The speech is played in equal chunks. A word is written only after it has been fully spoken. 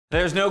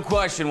There's no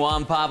question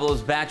Juan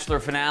Pablo's Bachelor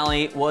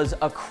finale was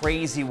a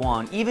crazy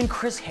one. Even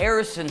Chris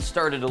Harrison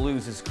started to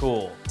lose his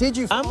cool. Did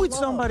you? I'm with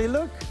somebody,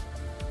 look,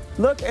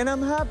 and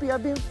I'm happy.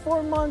 I've been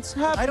 4 months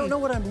happy. I don't know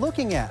what I'm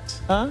looking at.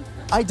 Huh?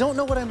 I don't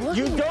know what I'm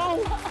looking at. You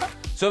don't?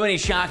 So many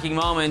shocking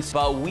moments,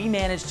 but we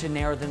managed to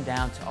narrow them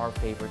down to our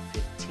favorite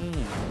 15.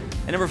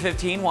 At number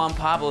 15, Juan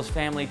Pablo's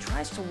family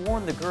tries to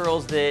warn the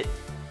girls that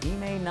he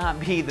may not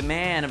be the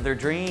man of their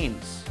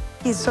dreams.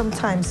 He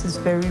sometimes is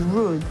very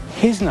rude.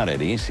 He's not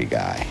an easy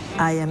guy.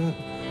 I am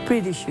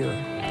pretty sure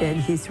that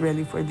he's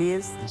ready for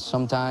this.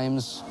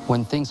 Sometimes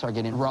when things are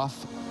getting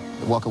rough,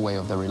 walk away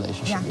of the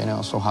relationship, you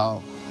know, so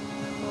how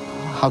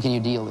can you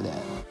deal with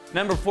that?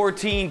 Number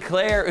 14,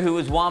 Claire, who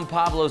is Juan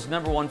Pablo's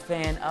 #1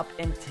 fan up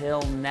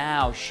until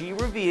now. She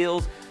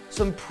reveals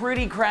some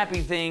pretty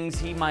crappy things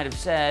he might have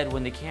said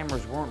when the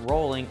cameras weren't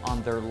rolling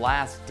on their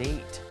last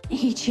date.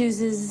 He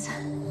chooses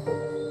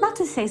not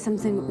to say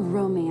something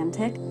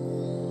romantic,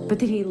 but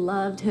that he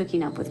loved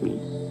hooking up with me.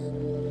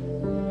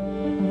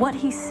 What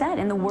he said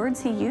and the words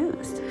he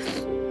used,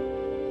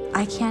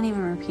 I can't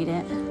even repeat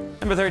it.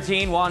 Number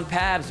 13, Juan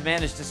Pabs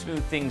managed to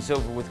smooth things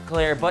over with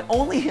Claire, but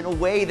only in a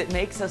way that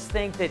makes us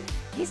think that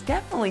he's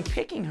definitely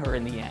picking her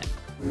in the end.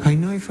 I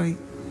know if I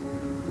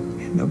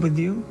end up with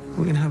you,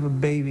 we're gonna have a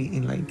baby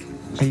in like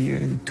a year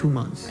and 2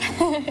 months.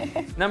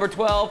 Number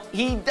 12,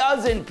 he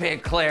doesn't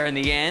pick Claire in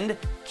the end.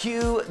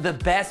 Cue the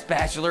best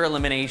Bachelor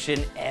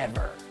elimination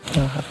ever.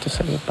 I'll have to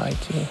say goodbye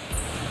to you.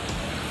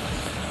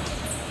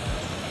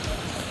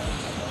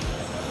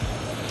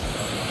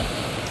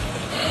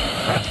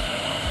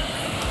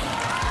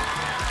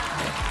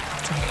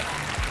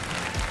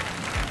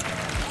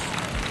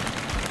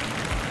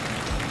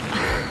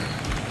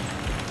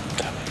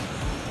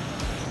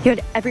 You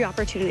had every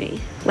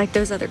opportunity, like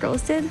those other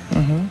girls did,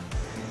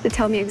 to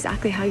tell me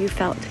exactly how you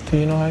felt. Do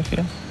you know how I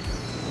feel?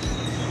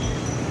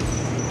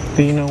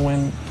 Do you know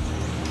when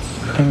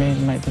I made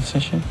my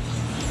decision?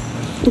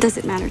 It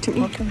doesn't matter to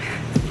me. Okay.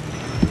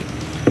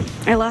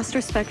 I lost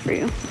respect for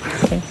you.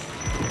 Okay.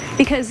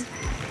 Because,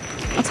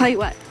 I'll tell you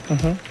what,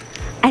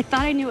 I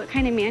thought I knew what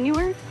kind of man you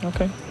were.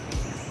 Okay.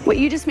 What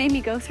you just made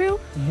me go through,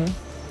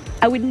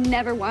 I would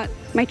never want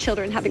my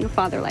children having a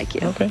father like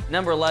you. Okay.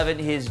 Number 11,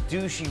 his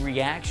douchey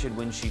reaction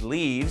when she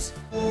leaves.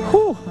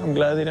 Whew, I'm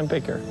glad I didn't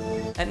pick her.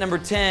 At number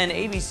 10,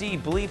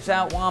 ABC bleeps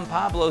out Juan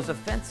Pablo's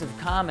offensive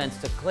comments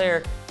to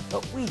Claire,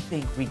 but we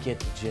think we get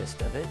the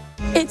gist of it.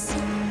 It's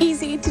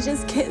easy to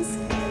just kiss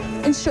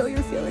and show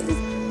your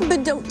feelings,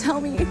 but don't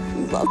tell me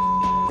you love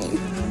me.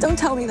 Don't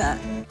tell me that.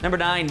 Number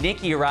 9,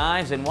 Nikki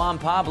arrives and Juan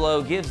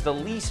Pablo gives the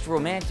least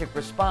romantic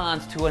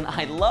response to an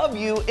I love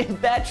you in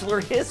Bachelor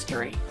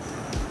history.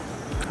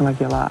 I like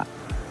you a lot.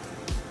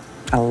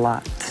 A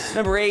lot.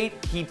 Number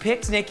 8, he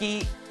picks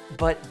Nikki,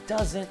 but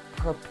doesn't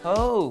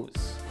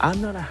propose.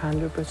 I'm not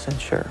 100%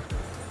 sure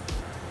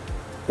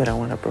that I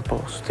want to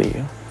propose to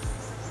you.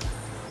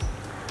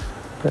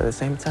 But at the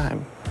same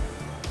time,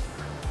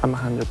 I'm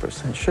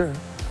 100% sure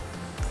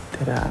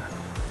that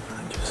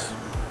I just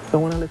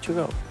don't want to let you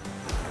go.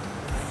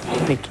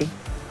 Nikki,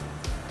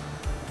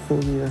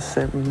 will you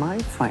accept my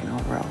final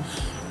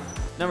rose?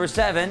 Number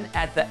 7,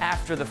 at the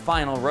After the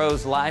Final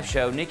Rose live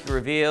show, Nikki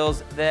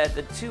reveals that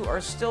the two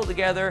are still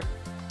together,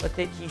 but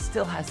that he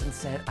still hasn't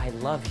said, I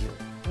love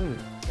you. Ooh,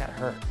 it's gotta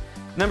hurt.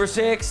 Number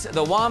 6,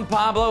 the Juan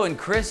Pablo and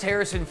Chris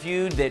Harrison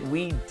feud that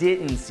we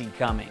didn't see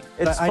coming.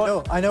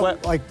 I know,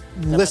 What? like,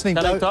 listening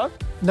Can to... I talk?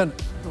 No,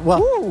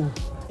 well... Woo!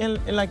 And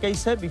like I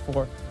said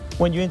before,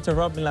 when you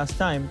interrupted me last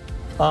time,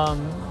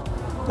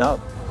 no.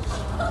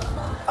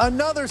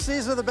 Another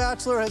season of The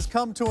Bachelor has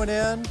come to an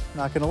end.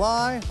 Not gonna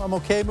lie, I'm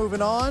okay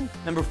moving on.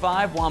 Number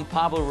 5, Juan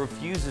Pablo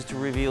refuses to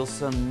reveal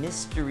some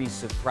mystery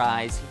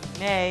surprise he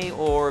may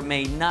or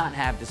may not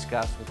have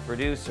discussed with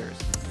producers.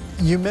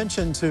 You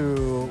mentioned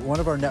to one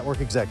of our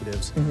network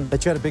executives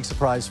that you had a big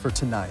surprise for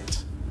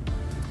tonight.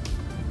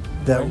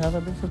 Do I have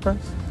a big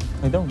surprise?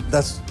 I don't.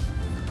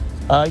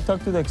 I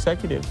talk to the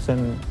executives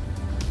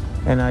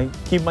and I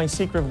keep my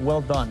secret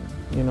well done,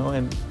 you know,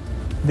 and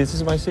this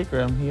is my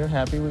secret. I'm here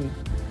happy with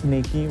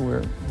Nikki.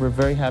 We're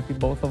very happy,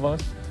 both of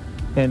us,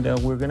 and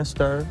we're gonna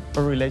start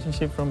a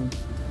relationship from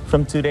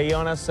today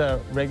on as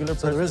a regular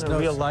person in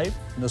real life.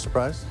 No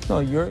surprise? No,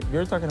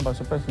 you're talking about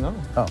surprise, no.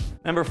 Oh.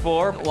 Number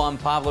 4, Juan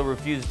Pablo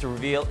refuses to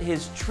reveal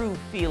his true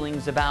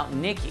feelings about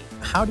Nikki.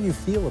 How do you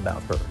feel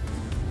about her?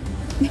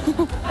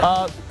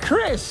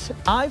 Chris,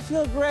 I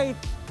feel great,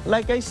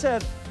 like I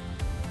said,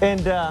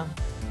 and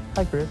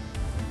hi Chris.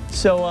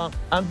 So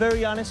I'm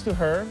very honest to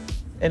her,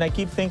 and I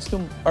keep things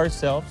to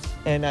ourselves,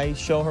 and I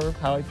show her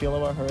how I feel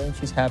about her, and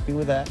she's happy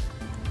with that.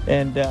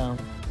 And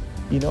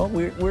you know,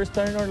 we're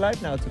starting our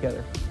life now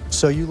together.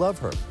 So you love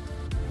her?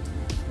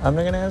 I'm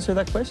not gonna answer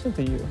that question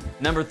to you.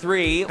 Number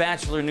 3,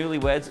 Bachelor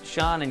newlyweds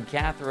Sean and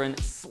Catherine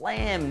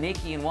slam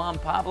Nikki and Juan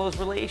Pablo's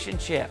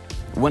relationship.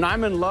 When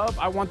I'm in love,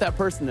 I want that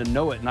person to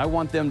know it, and I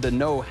want them to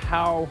know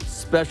how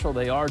special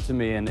they are to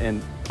me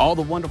and all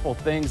the wonderful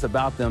things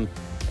about them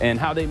and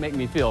how they make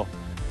me feel.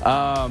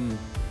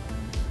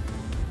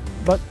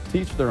 But to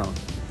each their own.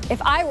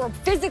 If I were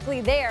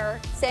physically there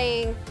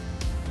saying,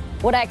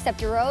 Would I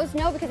accept your rose?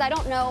 No, because I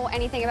don't know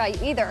anything about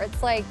you either.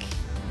 It's like,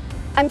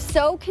 I'm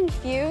so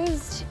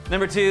confused.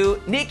 Number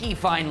 2, Nikki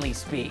finally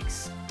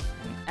speaks.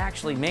 And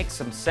actually makes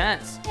some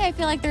sense. I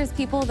feel like there's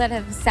people that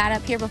have sat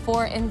up here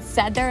before and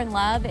said they're in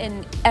love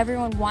and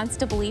everyone wants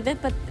to believe it,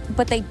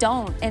 but they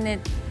don't. And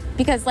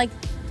because like,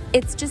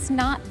 it's just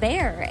not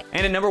there.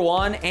 And at number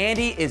 1,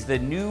 Andi is the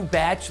new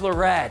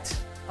Bachelorette.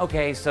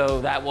 Okay,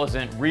 so that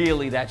wasn't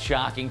really that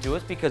shocking to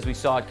us because we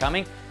saw it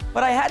coming,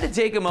 but I had to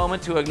take a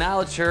moment to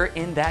acknowledge her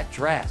in that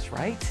dress,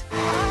 right?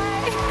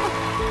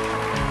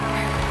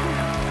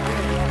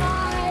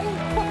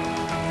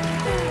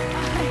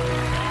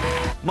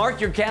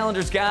 Mark your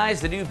calendars, guys.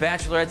 The new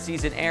Bachelorette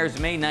season airs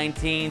May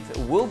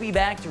 19th. We'll be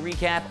back to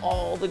recap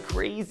all the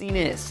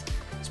craziness.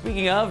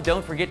 Speaking of,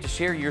 don't forget to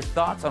share your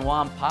thoughts on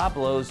Juan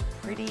Pablo's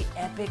pretty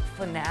epic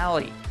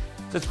finale.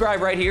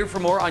 Subscribe right here for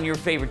more on your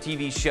favorite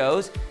TV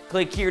shows.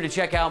 Click here to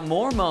check out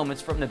more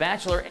moments from The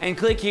Bachelor, and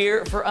click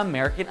here for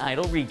American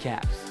Idol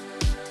recaps.